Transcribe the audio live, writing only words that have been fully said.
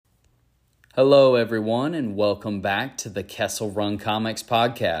Hello, everyone, and welcome back to the Kessel Run Comics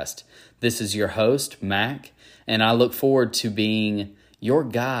podcast. This is your host, Mac, and I look forward to being your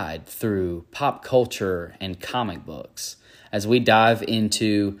guide through pop culture and comic books. As we dive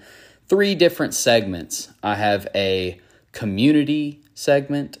into 3 different segments, I have a community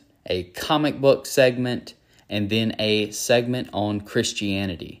segment, a comic book segment, and then a segment on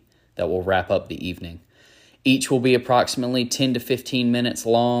Christianity that will wrap up the evening. Each will be approximately 10 to 15 minutes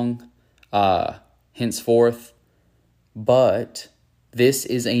long. Henceforth, but this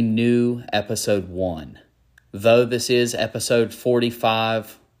is a new episode 1. Though this is episode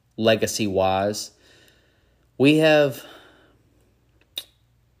 45 legacy-wise, we have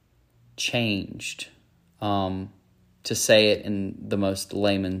changed, to say it in the most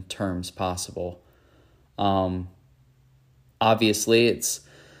layman terms possible. Obviously, it's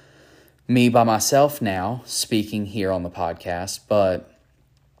me by myself now speaking here on the podcast, but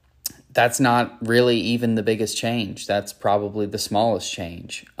that's not really even the biggest change. That's probably the smallest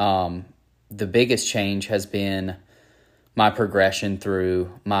change. The biggest change has been my progression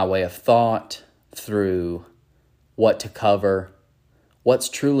through my way of thought, through what to cover, what's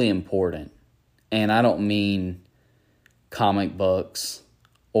truly important. And I don't mean comic books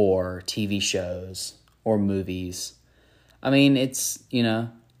or TV shows or movies. I mean,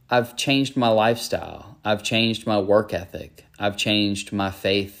 I've changed my lifestyle. I've changed my work ethic. I've changed my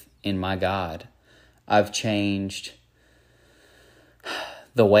faith in my God. I've changed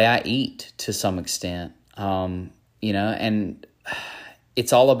the way I eat to some extent, and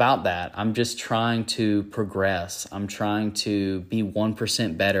it's all about that. I'm just trying to progress. I'm trying to be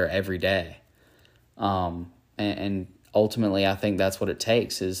 1% better every day. And ultimately, I think that's what it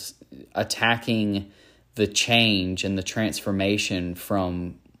takes, is attacking the change and the transformation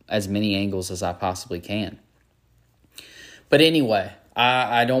from as many angles as I possibly can. But anyway,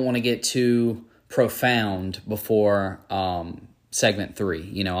 I don't want to get too profound before segment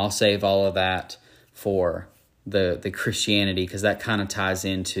 3. I'll save all of that for the Christianity, because that kind of ties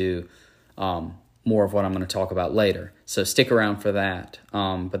into more of what I'm going to talk about later. So stick around for that.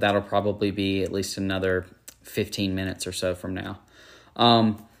 But that'll probably be at least another 15 minutes or so from now.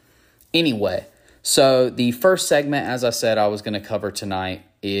 Anyway, so the first segment, as I said, I was going to cover tonight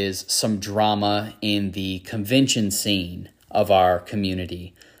is some drama in the convention scene of our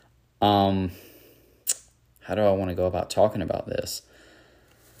community. How do I want to go about talking about this?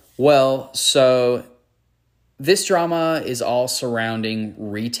 Well, so this drama is all surrounding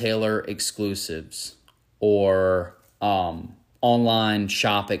retailer exclusives, or online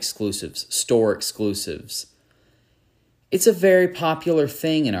shop exclusives, store exclusives. It's a very popular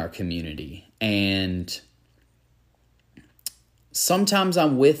thing in our community, and sometimes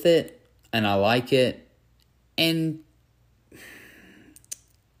I'm with it and I like it, and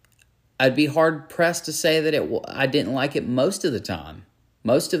I'd be hard-pressed to say that I didn't like it most of the time.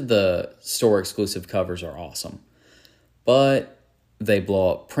 Most of the store-exclusive covers are awesome, but they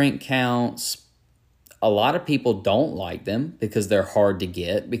blow up print counts. A lot of people don't like them because they're hard to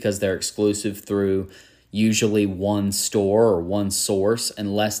get, because they're exclusive through usually one store or one source,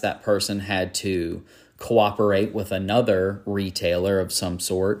 unless that person had to cooperate with another retailer of some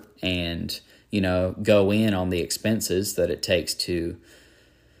sort and, go in on the expenses that it takes to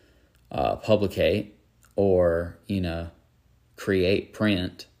publicate or,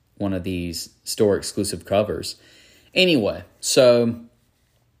 print one of these store exclusive covers. Anyway, so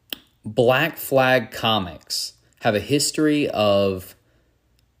Black Flag Comics have a history of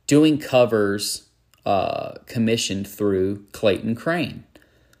doing covers commissioned through Clayton Crane.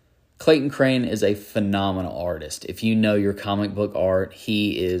 Clayton Crane is a phenomenal artist. If you know your comic book art,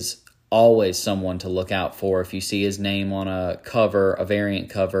 he is always someone to look out for. If you see his name on a cover, a variant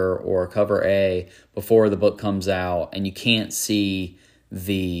cover, or cover A before the book comes out, and you can't see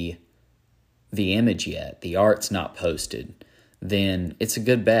the image yet, the art's not posted, then it's a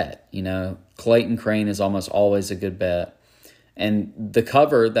good bet. Clayton Crane is almost always a good bet. And the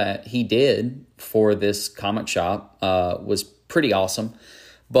cover that he did for this comic shop was pretty awesome.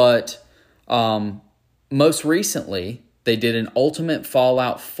 But most recently, they did an Ultimate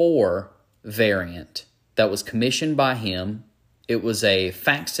Fallout 4 variant that was commissioned by him. It was a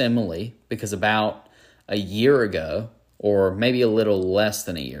facsimile, because about a year ago, or maybe a little less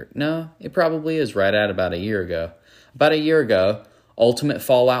than a year. No, it probably is right at about a year ago. About a year ago, Ultimate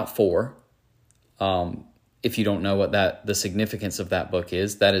Fallout 4, if you don't know what the significance of that book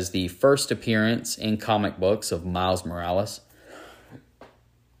is, that is the first appearance in comic books of Miles Morales.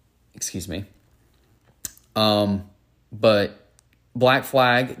 Excuse me. But Black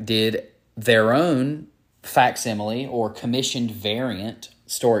Flag did their own facsimile or commissioned variant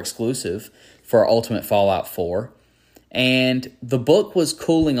store exclusive for Ultimate Fallout 4. And the book was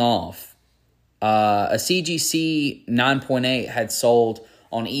cooling off. A CGC 9.8 had sold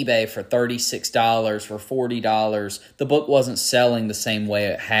on eBay for $36, for $40. The book wasn't selling the same way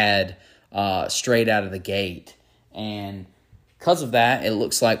it had straight out of the gate. And because of that, it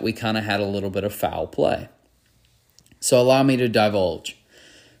looks like we kind of had a little bit of foul play. So allow me to divulge.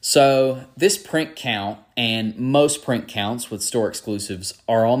 So this print count, and most print counts with store exclusives,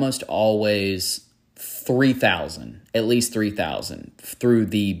 are almost always 3,000, at least 3,000, through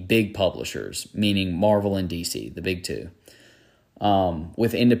the big publishers, meaning Marvel and DC, the big two.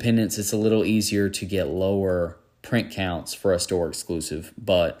 With independents, it's a little easier to get lower print counts for a store exclusive.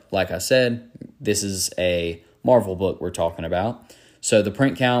 But like I said, this is a Marvel book we're talking about. So the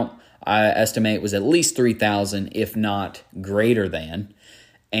print count, I estimate, was at least 3,000, if not greater than.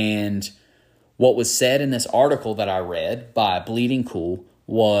 And what was said in this article that I read by Bleeding Cool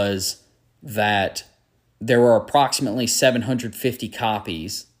was that there were approximately 750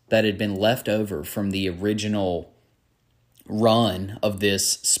 copies that had been left over from the original run of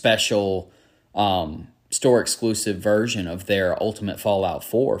this special store exclusive version of their Ultimate Fallout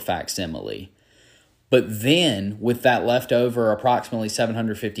 4 facsimile. But then, with that leftover approximately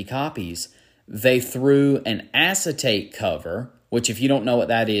 750 copies, they threw an acetate cover, which, if you don't know what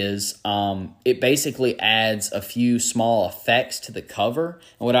that is, it basically adds a few small effects to the cover.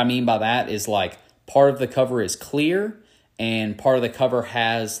 And what I mean by that is, like, part of the cover is clear and part of the cover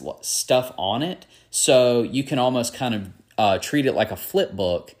has stuff on it. So you can almost kind of treat it like a flip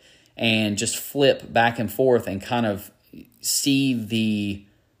book and just flip back and forth and kind of see the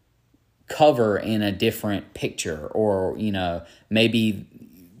cover in a different picture. Or, you know, maybe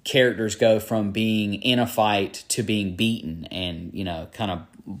characters go from being in a fight to being beaten and, you know, kind of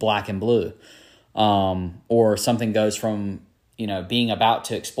black and blue. Or something goes from, you know, being about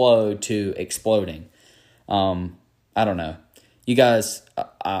to explode to exploding. I don't know. You guys,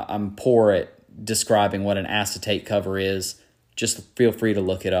 I'm poor at describing what an acetate cover is. Just feel free to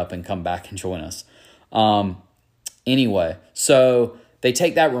look it up and come back and join us. Anyway, so they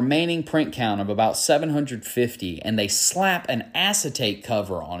take that remaining print count of about 750 and they slap an acetate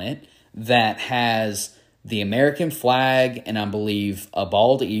cover on it that has the American flag and I believe a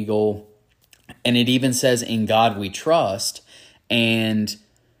bald eagle. And it even says, "In God We Trust." And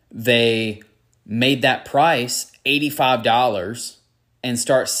they made that price $85 and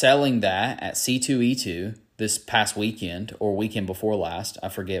start selling that at C2E2 this past weekend or weekend before last. I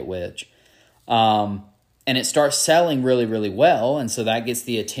forget which. And it starts selling really, really well. And so that gets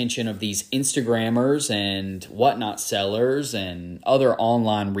the attention of these Instagrammers and whatnot sellers and other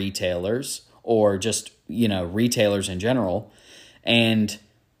online retailers or just, you know, retailers in general. And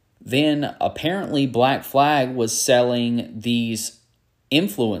then apparently Black Flag was selling these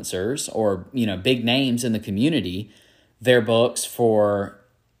influencers or, you know, big names in the community, their books for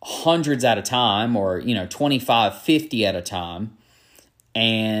hundreds at a time or, you know, 25, 50 at a time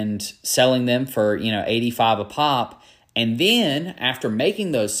and selling them for, you know, 85 a pop. And then after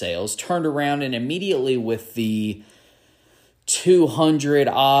making those sales, turned around and immediately with the 200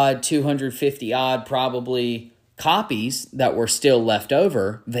 odd, 250 odd probably copies that were still left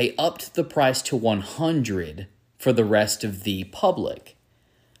over, they upped the price to 100 for the rest of the public.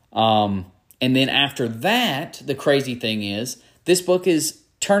 And then after that, the crazy thing is this book is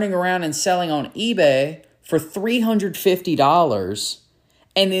turning around and selling on eBay for $350.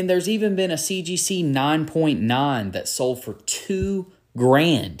 And then there's even been a CGC 9.9 that sold for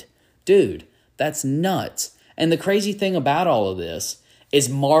 $2,000. Dude, that's nuts. And the crazy thing about all of this is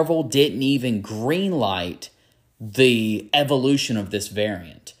Marvel didn't even greenlight the evolution of this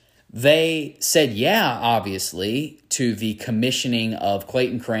variant. They said, yeah, obviously, to the commissioning of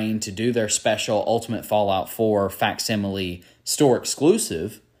Clayton Crane to do their special Ultimate Fallout 4 facsimile store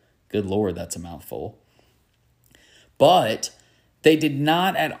exclusive. Good Lord, that's a mouthful. But they did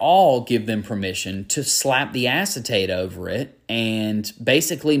not at all give them permission to slap the acetate over it and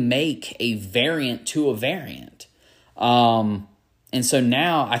basically make a variant to a variant. And so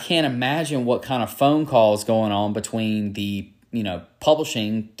now I can't imagine what kind of phone calls going on between the, you know,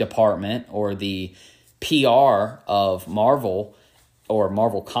 publishing department or the PR of Marvel or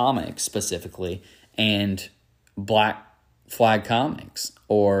Marvel Comics specifically and Black Flag Comics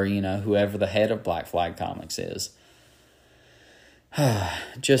or, you know, whoever the head of Black Flag Comics is.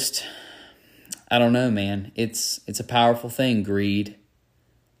 Just, I don't know, man. It's a powerful thing, greed.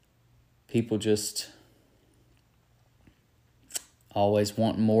 People just always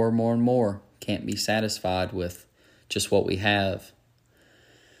want more and more and more. Can't be satisfied with just what we have.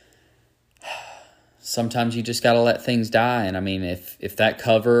 sometimes you just got to let things die. And I mean, if that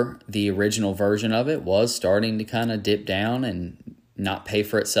cover, the original version of it, was starting to kind of dip down and not pay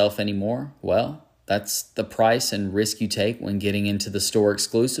for itself anymore, well, that's the price and risk you take when getting into the store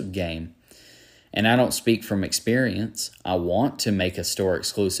exclusive game. And I don't speak from experience. I want to make a store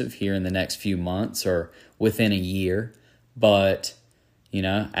exclusive here in the next few months or within a year. But,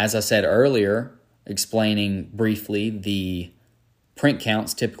 as I said earlier, explaining briefly, the print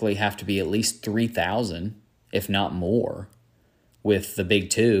counts typically have to be at least 3,000, if not more, with the big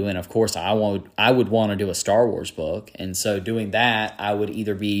two. And of course, I would want to do a Star Wars book. And so doing that, I would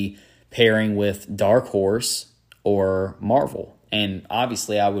either be pairing with Dark Horse or Marvel. And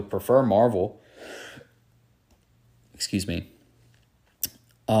obviously, I would prefer Marvel. Excuse me.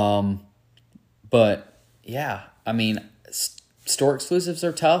 But yeah, I mean, store exclusives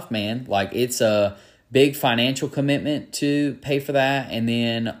are tough, man. Like, it's a big financial commitment to pay for that. And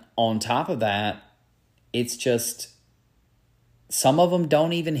then on top of that, it's just, some of them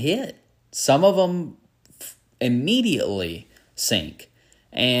don't even hit. Some of them immediately sink.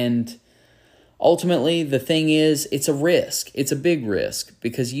 And ultimately, the thing is, it's a risk. It's a big risk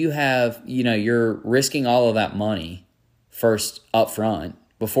because you're risking all of that money first up front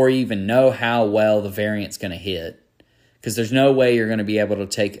before you even know how well the variant's going to hit. Because there's no way you're going to be able to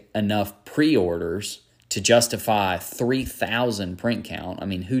take enough pre-orders to justify 3,000 print count. I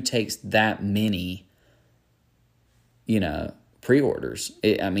mean, who takes that many, pre-orders?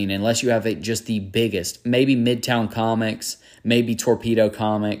 Unless you have just the biggest. Maybe Midtown Comics, maybe Torpedo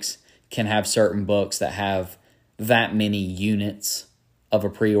Comics can have certain books that have that many units of a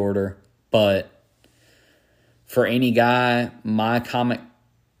pre-order. But for any guy, my comic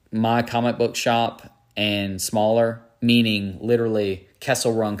book shop and smaller, meaning literally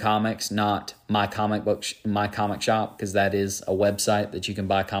Kessel Run Comics, not my comic shop, because that is a website that you can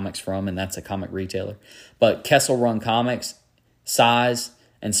buy comics from, and that's a comic retailer. But Kessel Run Comics, size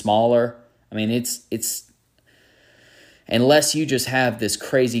and smaller, I mean, it's unless you just have this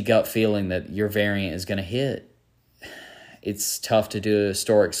crazy gut feeling that your variant is going to hit, it's tough to do a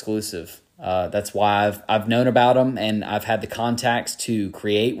store exclusive. That's why I've known about them, and I've had the contacts to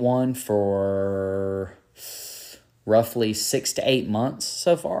create one for roughly 6 to 8 months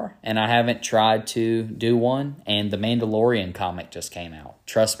so far, and I haven't tried to do one. And the Mandalorian comic just came out.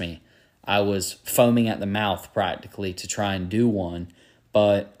 Trust me, I was foaming at the mouth practically to try and do one,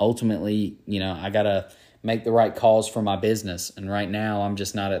 but ultimately, I gotta make the right calls for my business, and right now I'm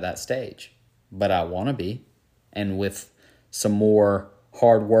just not at that stage, but I want to be, and with some more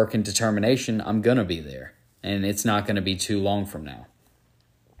hard work and determination, I'm gonna be there, and it's not gonna be too long from now.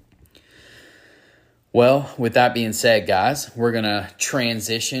 Well, with that being said, guys, we're going to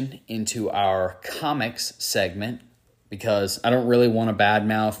transition into our comics segment because I don't really want to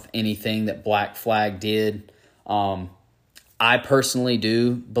badmouth anything that Black Flag did. I personally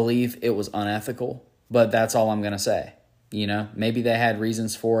do believe it was unethical, but that's all I'm going to say. Maybe they had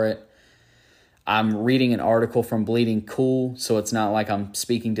reasons for it. I'm reading an article from Bleeding Cool, so it's not like I'm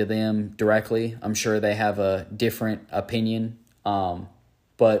speaking to them directly. I'm sure they have a different opinion.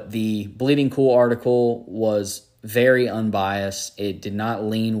 But the Bleeding Cool article was very unbiased. It did not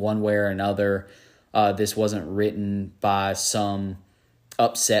lean one way or another. This wasn't written by some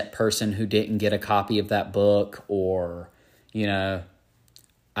upset person who didn't get a copy of that book or, I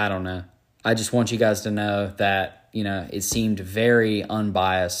don't know. I just want you guys to know that, it seemed very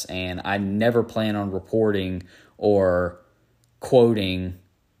unbiased, and I never plan on reporting or quoting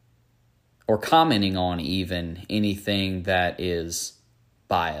or commenting on even anything that is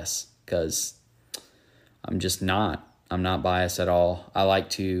bias, because I'm not biased at all. I like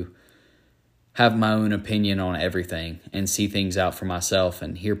to have my own opinion on everything and see things out for myself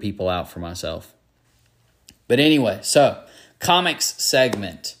and hear people out for myself. But anyway, so comics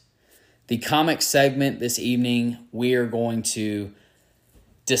segment. The comics segment this evening, we are going to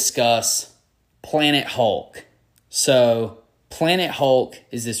discuss Planet Hulk. So Planet Hulk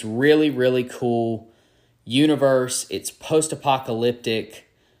is this really, really cool universe. It's post-apocalyptic,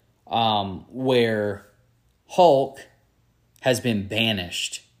 where Hulk has been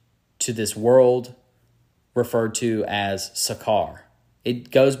banished to this world referred to as Sakaar.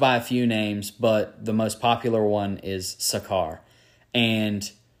 It goes by a few names, but the most popular one is Sakaar. And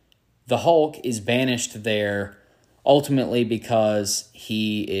the Hulk is banished there ultimately because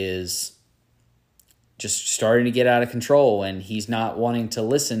he is just starting to get out of control, and he's not wanting to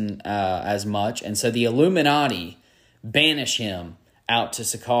listen as much. And so the Illuminati banish him out to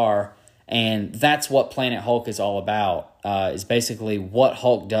Sakaar, and that's what Planet Hulk is all about, is basically what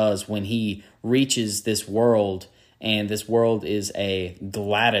Hulk does when he reaches this world, and this world is a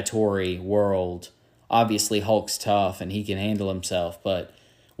gladiatory world obviously Hulk's tough and he can handle himself, but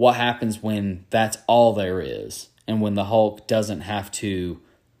what happens when that's all there is, and when the Hulk doesn't have to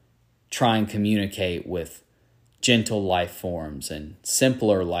try and communicate with gentle life forms and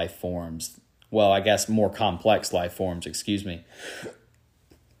simpler life forms? Well, I guess more complex life forms, excuse me.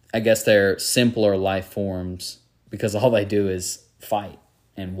 I guess they're simpler life forms because all they do is fight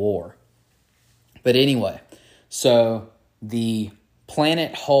and war. But anyway, so the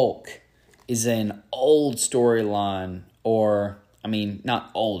Planet Hulk is an old storyline, or, I mean, not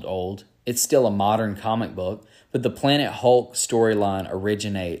old. It's still a modern comic book, but the Planet Hulk storyline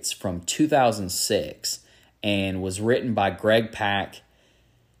originates from 2006 and was written by Greg Pak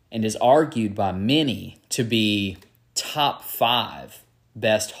and is argued by many to be top 5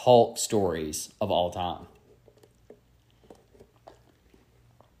 best Hulk stories of all time.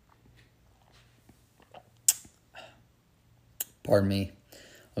 Pardon me.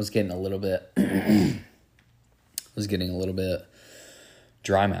 I was getting a little bit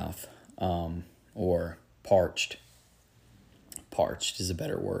dry mouth, or parched. Parched is a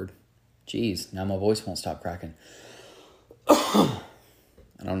better word. Jeez, now my voice won't stop cracking. I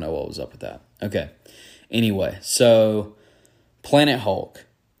don't know what was up with that. Okay. Anyway, so Planet Hulk.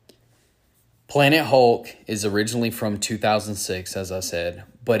 Planet Hulk is originally from 2006, as I said,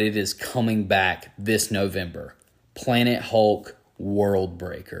 but it is coming back this November. Planet Hulk World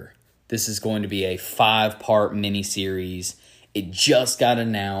Breaker. This is going to be a 5-part miniseries. It just got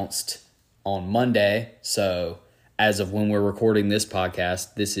announced on Monday, so as of when we're recording this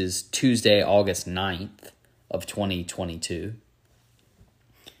podcast, this is Tuesday, August 9th of 2022.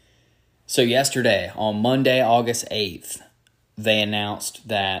 So yesterday, on Monday, August 8th, they announced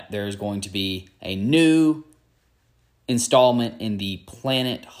that there's going to be a new installment in the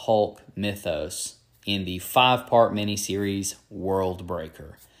Planet Hulk mythos in the 5-part miniseries World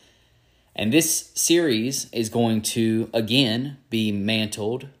Breaker. And this series is going to, again, be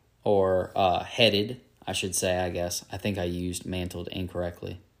mantled, or headed, I should say, I guess. I think I used mantled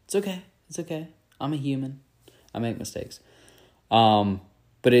incorrectly. It's okay. I'm a human. I make mistakes. But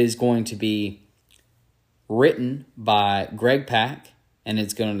it is going to be written by Greg Pak, and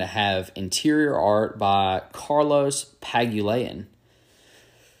it's going to have interior art by Carlos Pagulayan.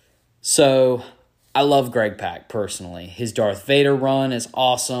 So, I love Greg Pak personally. His Darth Vader run is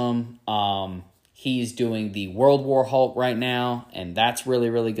awesome. He's doing the World War Hulk right now, and that's really,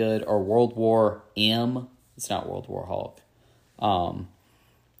 really good. Or World War M. It's not World War Hulk.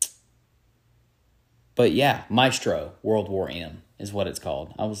 But yeah, Maestro World War M is what it's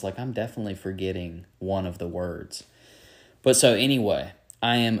called. I was like, I'm definitely forgetting one of the words. But so anyway,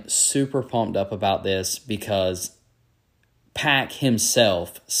 I am super pumped up about this because Pak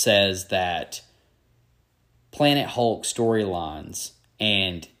himself says that Planet Hulk storylines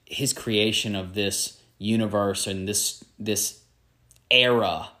and his creation of this universe and this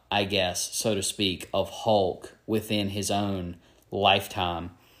era, I guess, so to speak, of Hulk within his own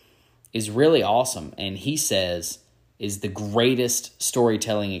lifetime is really awesome. And he says is the greatest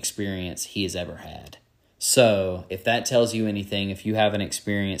storytelling experience he has ever had. So if that tells you anything, if you haven't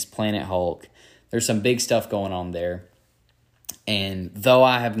experienced Planet Hulk, there's some big stuff going on there. And though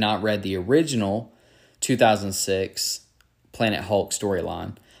I have not read the original 2006 Planet Hulk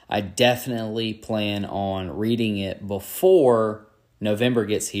storyline, I definitely plan on reading it before November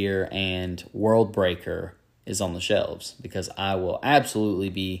gets here and World Breaker is on the shelves, because I will absolutely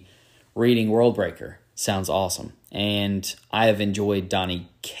be reading World Breaker. Sounds awesome. And I have enjoyed Donny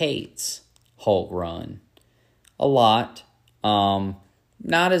Cates' Hulk run a lot.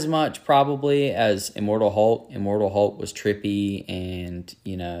 Not as much probably as Immortal Hulk. Immortal Hulk was trippy, and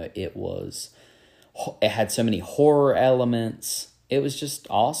it had so many horror elements. It was just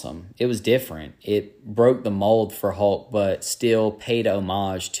awesome. It was different. It broke the mold for Hulk, but still paid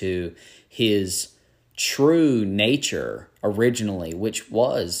homage to his true nature originally, which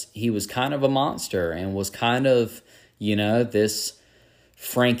was he was kind of a monster and was kind of, this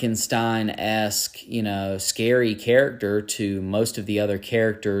Frankenstein-esque, scary character to most of the other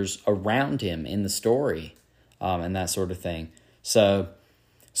characters around him in the story, and that sort of thing. So,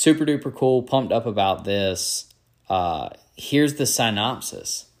 super duper cool, pumped up about this. Here's the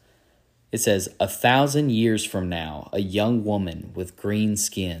synopsis. It says, 1,000 years from now, a young woman with green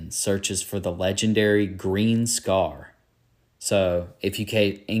skin searches for the legendary Green Scar. So,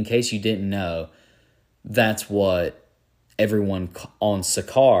 in case you didn't know, that's what everyone on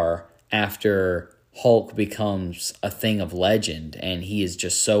Sakaar, after Hulk becomes a thing of legend, and he is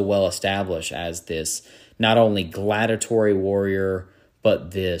just so well established as this not only gladiatory warrior,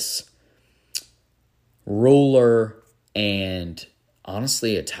 but this ruler and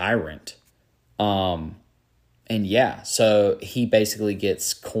honestly a tyrant. And yeah, so he basically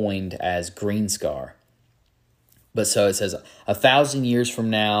gets coined as Green Scar. But so it says, 1,000 years from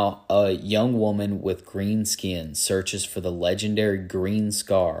now, a young woman with green skin searches for the legendary Green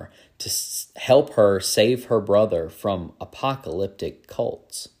Scar to help her save her brother from apocalyptic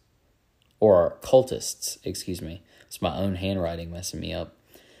cults. Or cultists, excuse me. It's my own handwriting messing me up.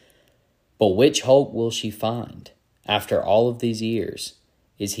 But which Hulk will she find? After all of these years,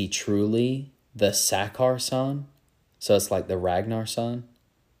 is he truly the Sakaar son? So it's like the Ragnar son,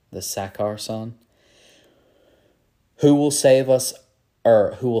 the Sakaar son. Who will save us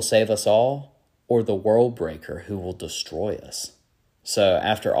all, or the world breaker who will destroy us? So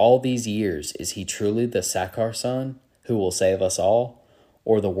after all these years, is he truly the Sakaar son who will save us all,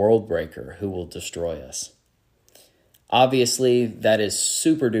 or the world breaker who will destroy us? Obviously, that is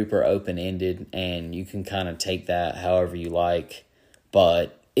super duper open-ended, and you can kind of take that however you like,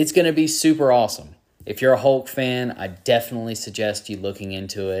 but it's going to be super awesome. If you're a Hulk fan, I definitely suggest you looking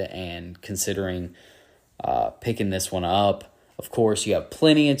into it and considering picking this one up. Of course, you have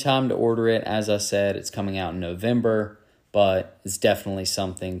plenty of time to order it. As I said, it's coming out in November, but it's definitely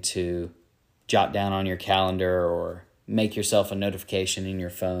something to jot down on your calendar or make yourself a notification in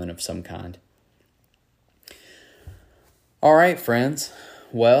your phone of some kind. All right, friends.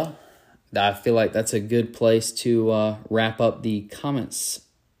 Well, I feel like that's a good place to wrap up the comic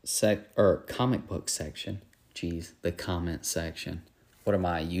book section. Jeez, the comment section. What am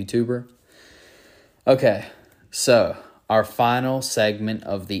I, a YouTuber? Okay, so our final segment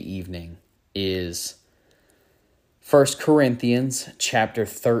of the evening is 1 Corinthians chapter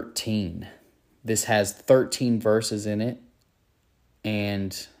 13. This has 13 verses in it,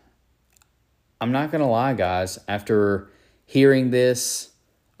 and I'm not going to lie, guys, after hearing this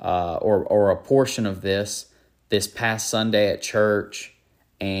or a portion of this past Sunday at church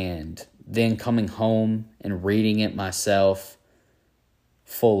and then coming home and reading it myself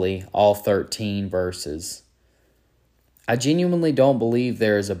fully, all 13 verses, I genuinely don't believe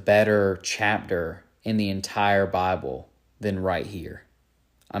there is a better chapter in the entire Bible than right here.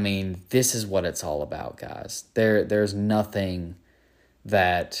 I mean, this is what it's all about, guys. There's nothing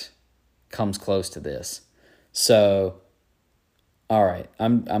that comes close to this. So, all right,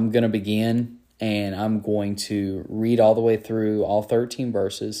 I'm going to begin, and I'm going to read all the way through all 13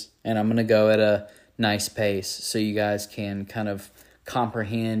 verses, and I'm going to go at a nice pace so you guys can kind of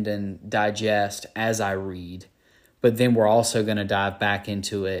comprehend and digest as I read. But then we're also going to dive back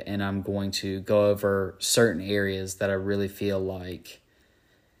into it, and I'm going to go over certain areas that I really feel like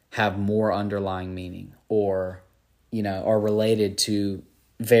have more underlying meaning or, are related to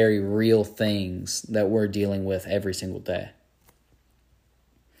very real things that we're dealing with every single day.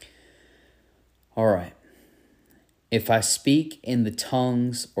 All right. If I speak in the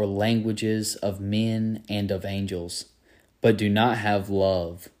tongues or languages of men and of angels, but do not have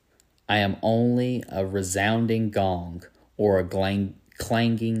love, I am only a resounding gong or a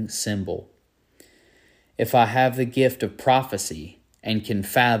clanging cymbal. If I have the gift of prophecy and can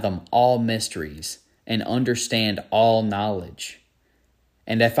fathom all mysteries and understand all knowledge,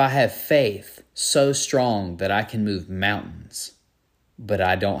 and if I have faith so strong that I can move mountains, but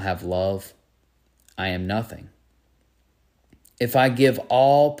I don't have love, I am nothing. If I give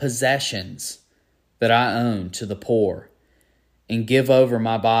all possessions that I own to the poor and give over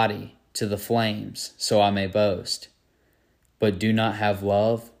my body to the flames so I may boast, but do not have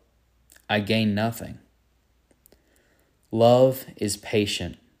love, I gain nothing. Love is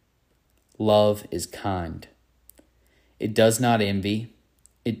patient. Love is kind. It does not envy.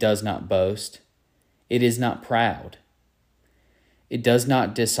 It does not boast. It is not proud. It does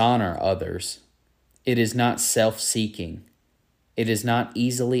not dishonor others. It is not self-seeking. It is not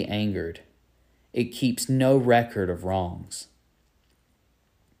easily angered. It keeps no record of wrongs.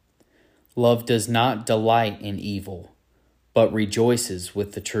 Love does not delight in evil, but rejoices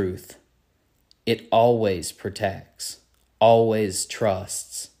with the truth. It always protects, always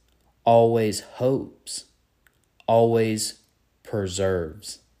trusts, always hopes, always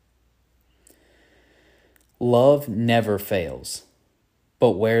preserves. Love never fails,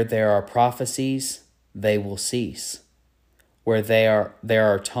 but where there are prophecies, they will cease. Where there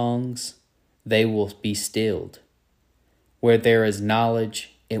are tongues, they will be stilled. Where there is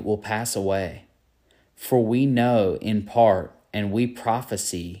knowledge, it will pass away. For we know in part, and we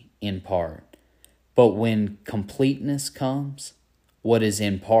prophesy in part. But when completeness comes, what is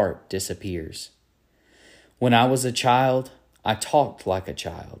in part disappears. When I was a child, I talked like a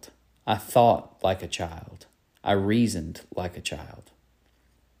child. I thought like a child. I reasoned like a child.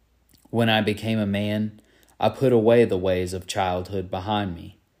 When I became a man, I put away the ways of childhood behind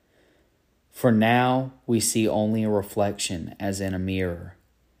me. For now we see only a reflection as in a mirror.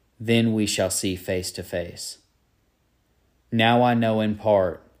 Then we shall see face to face. Now I know in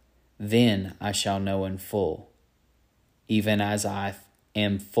part, then I shall know in full, even as I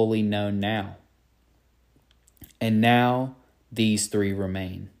am fully known now. And now these three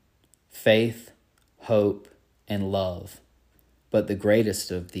remain: faith, hope, and love. But the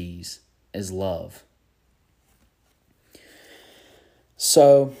greatest of these is love.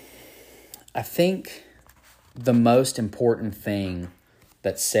 So, I think the most important thing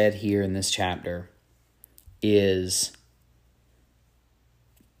that's said here in this chapter is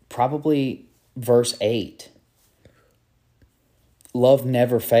probably verse 8. Love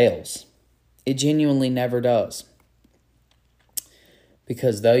never fails. It genuinely never does.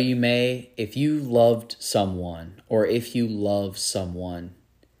 Because though if you loved someone, or if you love someone,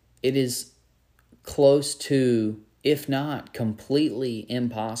 it is close to, if not completely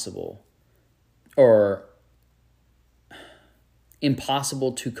impossible, or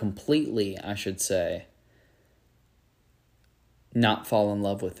impossible to completely, I should say, not fall in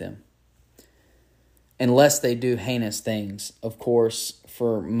love with them. Unless they do heinous things. Of course,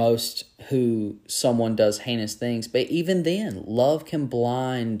 for most who someone does heinous things, but even then, love can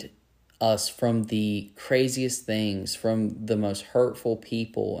blind us from the craziest things, from the most hurtful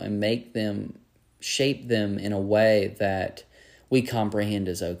people, and shape them in a way that we comprehend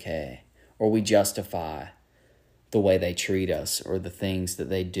as okay, or we justify the way they treat us, or the things that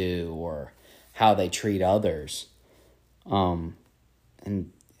they do, or how they treat others. And,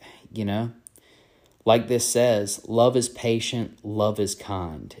 like this says, love is patient, love is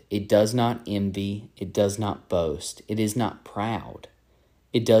kind. It does not envy, it does not boast, it is not proud.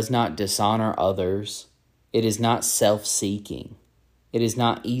 It does not dishonor others, it is not self-seeking. It is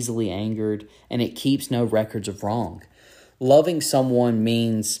not easily angered, and it keeps no records of wrong. Loving someone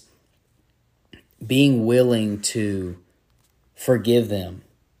means being willing to forgive them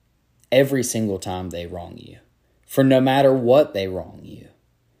every single time they wrong you, for no matter what they wrong you,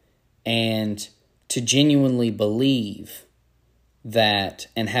 and to genuinely believe that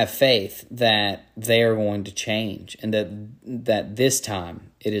and have faith that they are going to change, and that this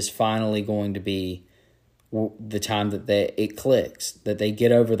time it is finally going to be the time that it clicks, that they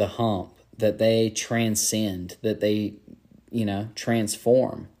get over the hump, that they transcend, that they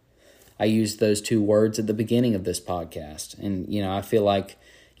transform. I used those two words at the beginning of this podcast, and I feel like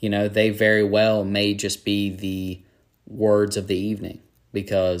they very well may just be the words of the evening,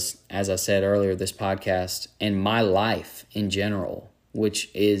 because as I said earlier, this podcast and my life in general, which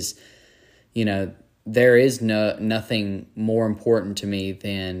is there is nothing more important to me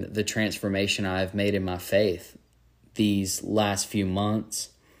than the transformation I've made in my faith these last few months.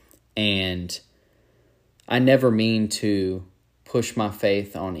 And I never mean to push my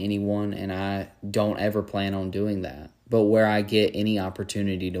faith on anyone, and I don't ever plan on doing that. But where I get any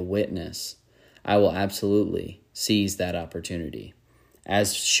opportunity to witness, I will absolutely seize that opportunity,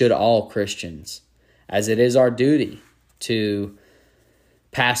 as should all Christians, as it is our duty to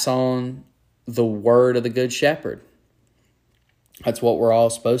pass on the word of the Good Shepherd. That's what we're all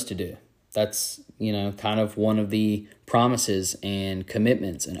supposed to do. That's, kind of one of the promises and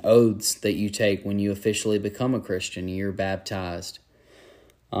commitments and oaths that you take when you officially become a Christian. You're baptized,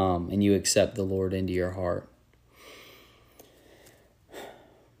 and you accept the Lord into your heart.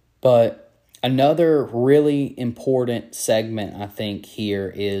 But another really important segment, I think,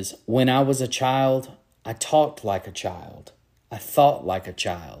 here is, when I was a child, I talked like a child. I thought like a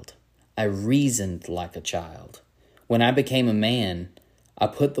child. I reasoned like a child. When I became a man, I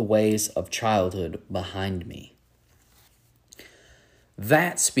put the ways of childhood behind me.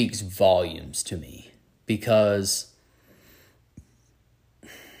 That speaks volumes to me, because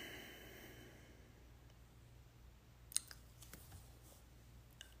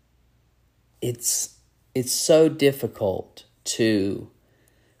it's so difficult to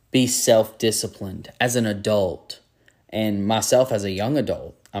be self-disciplined as an adult, and myself as a young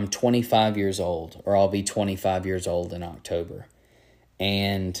adult. I'm 25 years old, or I'll be 25 years old in October.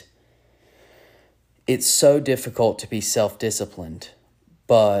 And it's so difficult to be self-disciplined,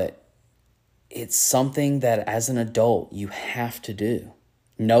 but it's something that as an adult you have to do.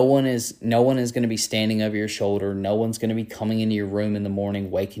 No one is going to be standing over your shoulder. No one's going to be coming into your room in the morning,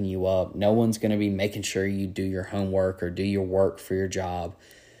 waking you up. No one's going to be making sure you do your homework or do your work for your job.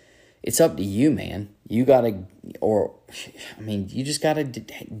 It's up to you, man. You just got to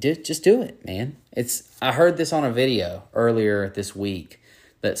just do it, man. I heard this on a video earlier this week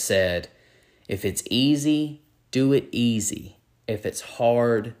that said, if it's easy, do it easy. If it's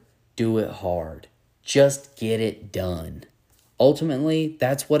hard, do it hard. Just get it done. Ultimately,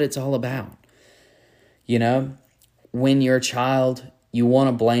 that's what it's all about. You know, when you're a child, you want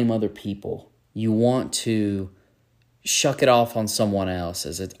to blame other people. You want to shuck it off on someone else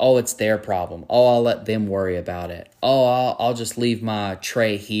as it's their problem. Oh, I'll let them worry about it. Oh, I'll just leave my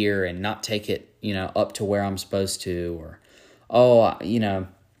tray here and not take it, up to where I'm supposed to. Or,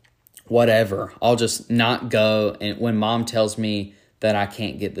 whatever. I'll just not go. And when mom tells me that I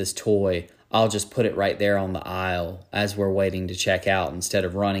can't get this toy, I'll just put it right there on the aisle as we're waiting to check out instead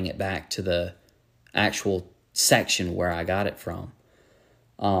of running it back to the actual section where I got it from.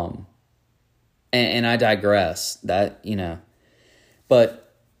 And I digress.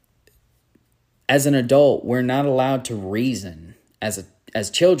 But as an adult, we're not allowed to reason as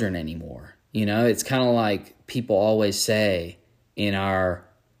children anymore. It's kind of like people always say in our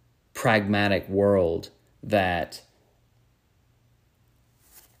pragmatic world that,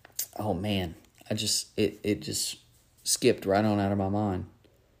 oh man, it just skipped right on out of my mind.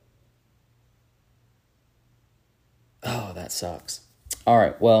 Oh, that sucks. All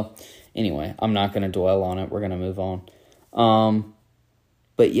right, well, anyway, I'm not going to dwell on it. We're going to move on.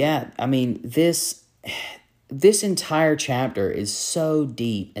 But yeah, I mean, this entire chapter is so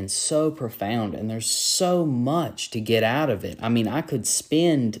deep and so profound, and there's so much to get out of it. I mean, I could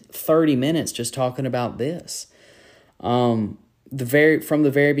spend 30 minutes just talking about this. From the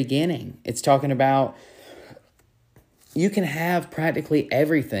very beginning, it's talking about you can have practically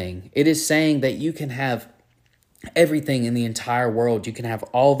everything. It is saying that you can have everything in the entire world. You can have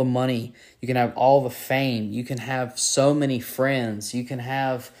all the money. You can have all the fame. You can have so many friends. You can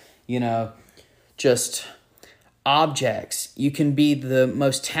have, just objects. You can be the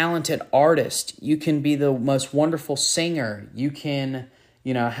most talented artist. You can be the most wonderful singer. You can,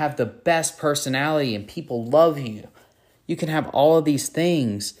 have the best personality and people love you. You can have all of these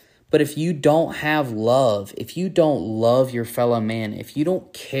things. But if you don't have love, if you don't love your fellow man, if you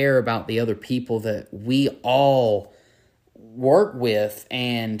don't care about the other people that we all work with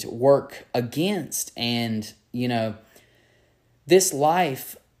and work against, and, this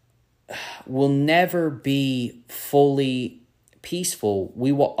life will never be fully peaceful.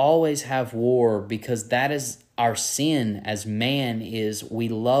 We will always have war because that is our sin as man is we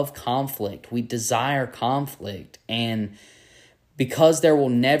love conflict. We desire conflict. And because there will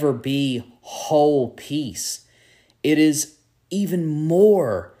never be whole peace, it is even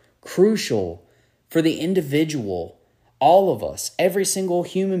more crucial for the individual, all of us, every single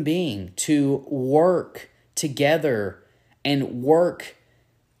human being, to work together and work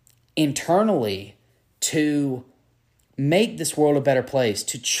internally to make this world a better place,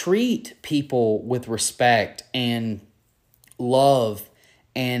 to treat people with respect and love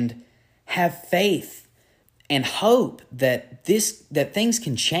and have faith and hope that things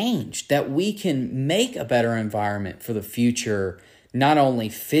can change, that we can make a better environment for the future, not only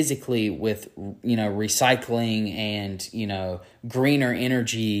physically with, recycling and, greener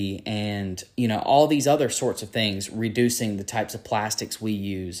energy and, all these other sorts of things, reducing the types of plastics we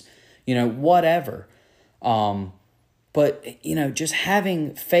use, whatever. But, just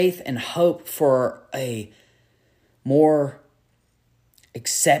having faith and hope for a more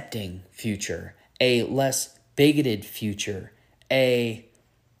accepting future, a less bigoted future, a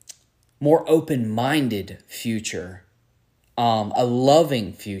more open-minded future, a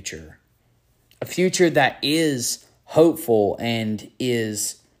loving future, a future that is hopeful and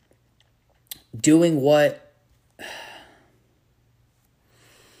is doing what's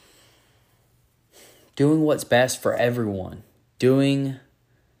best for everyone, doing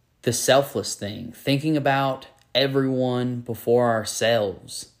the selfless thing, thinking about everyone before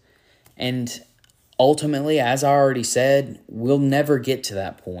ourselves. And ultimately, as I already said, we'll never get to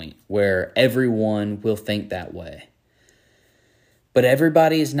that point where everyone will think that way. But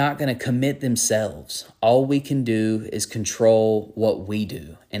everybody is not going to commit themselves. All we can do is control what we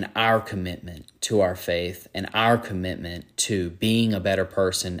do and our commitment to our faith and our commitment to being a better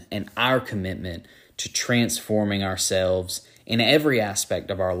person and our commitment to transforming ourselves in every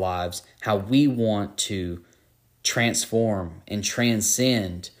aspect of our lives, how we want to transform and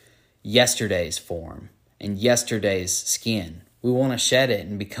transcend yesterday's form and yesterday's skin. We want to shed it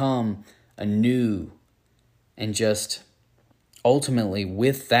and become anew, and just ultimately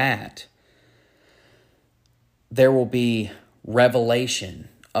with that, there will be revelation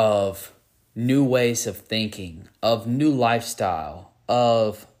of new ways of thinking, of new lifestyle,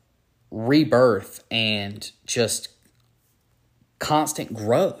 of rebirth, and just constant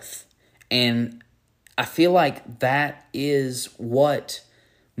growth. And I feel like that is what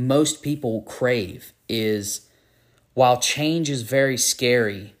most people crave, is while change is very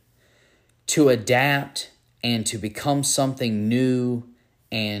scary, to adapt and to become something new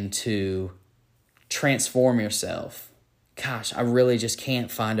and to transform yourself. Gosh, I really just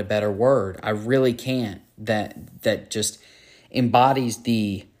can't find a better word. I really can't. That just embodies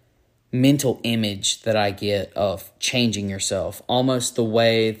the mental image that I get of changing yourself, almost the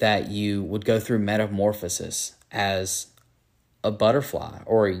way that you would go through metamorphosis as a butterfly,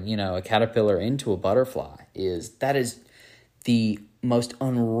 or a caterpillar into a butterfly. That is the most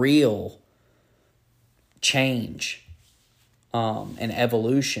unreal change and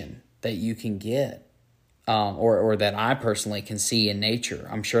evolution that you can get, or that I personally can see in nature.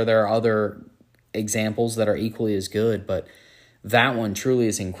 I'm sure there are other examples that are equally as good, but that one truly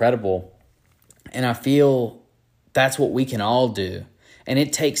is incredible. And I feel that's what we can all do. And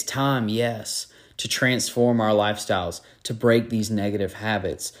it takes time, yes, to transform our lifestyles, to break these negative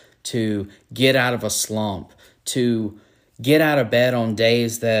habits, to get out of a slump, to get out of bed on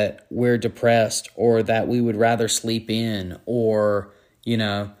days that we're depressed or that we would rather sleep in, or,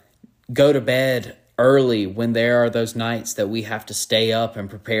 go to bed early when there are those nights that we have to stay up and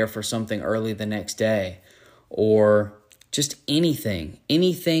prepare for something early the next day, or just anything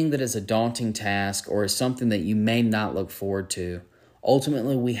that is a daunting task or is something that you may not look forward to.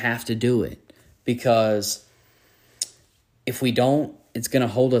 Ultimately, we have to do it, because if we don't, it's going to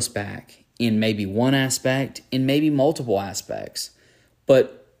hold us back in maybe one aspect, in maybe multiple aspects.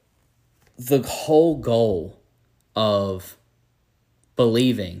 But the whole goal of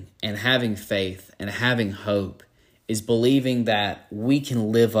believing and having faith and having hope is believing that we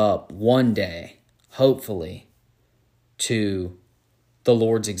can live up one day, hopefully, to the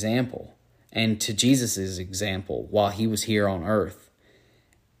Lord's example and to Jesus's example while he was here on earth.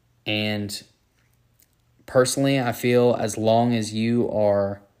 And personally, I feel as long as you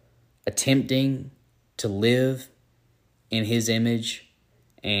are attempting to live in his image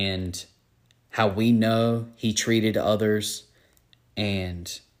and how we know he treated others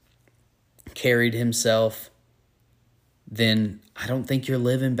and carried himself, then I don't think you're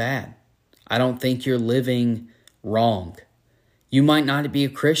living bad. I don't think you're living wrong. You might not be a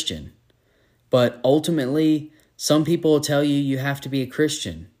Christian, but ultimately, some people will tell you you have to be a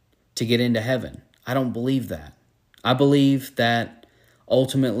Christian to get into heaven. I don't believe that. I believe that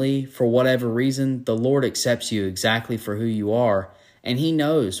ultimately, for whatever reason, the Lord accepts you exactly for who you are, and he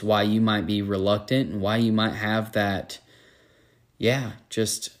knows why you might be reluctant and why you might have that,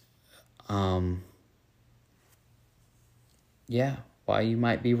 why you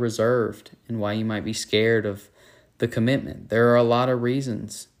might be reserved and why you might be scared of the commitment. There are a lot of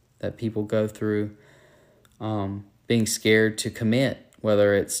reasons that people go through being scared to commit,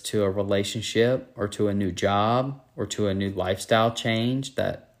 whether it's to a relationship or to a new job or to a new lifestyle change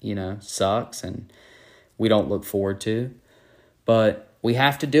that, sucks and we don't look forward to. But we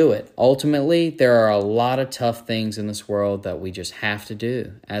have to do it. Ultimately, there are a lot of tough things in this world that we just have to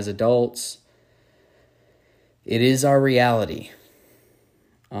do. As adults, it is our reality.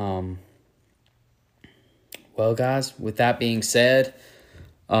 Well, guys, with that being said,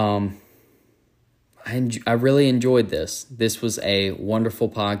 I really enjoyed this. This was a wonderful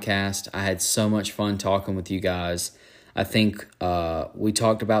podcast. I had so much fun talking with you guys. I think we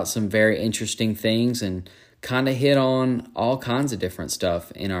talked about some very interesting things and kind of hit on all kinds of different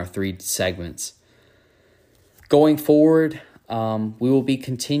stuff in our 3 segments. Going forward, we will be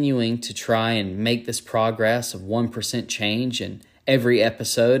continuing to try and make this progress of 1% change and every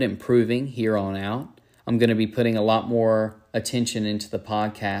episode improving here on out. I'm going to be putting a lot more attention into the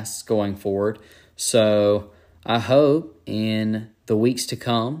podcasts going forward. So I hope in the weeks to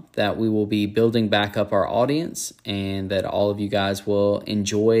come that we will be building back up our audience and that all of you guys will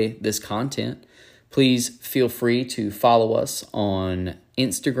enjoy this content. Please feel free to follow us on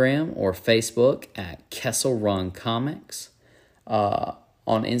Instagram or Facebook at Kessel Run Comics. On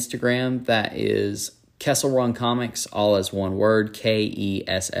Instagram, that is Kessel Run Comics, all as one word,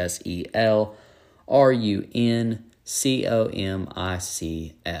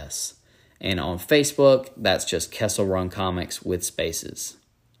 KESSELRUNCOMICS. And on Facebook, that's just Kessel Run Comics with spaces.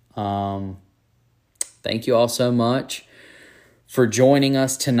 Thank you all so much for joining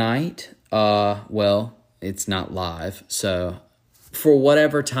us tonight. Well, it's not live, so for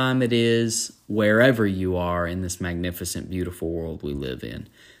whatever time it is, wherever you are in this magnificent, beautiful world we live in,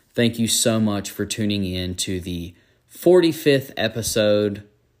 thank you so much for tuning in to the 45th episode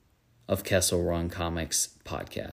of Kessel Run Comics podcast.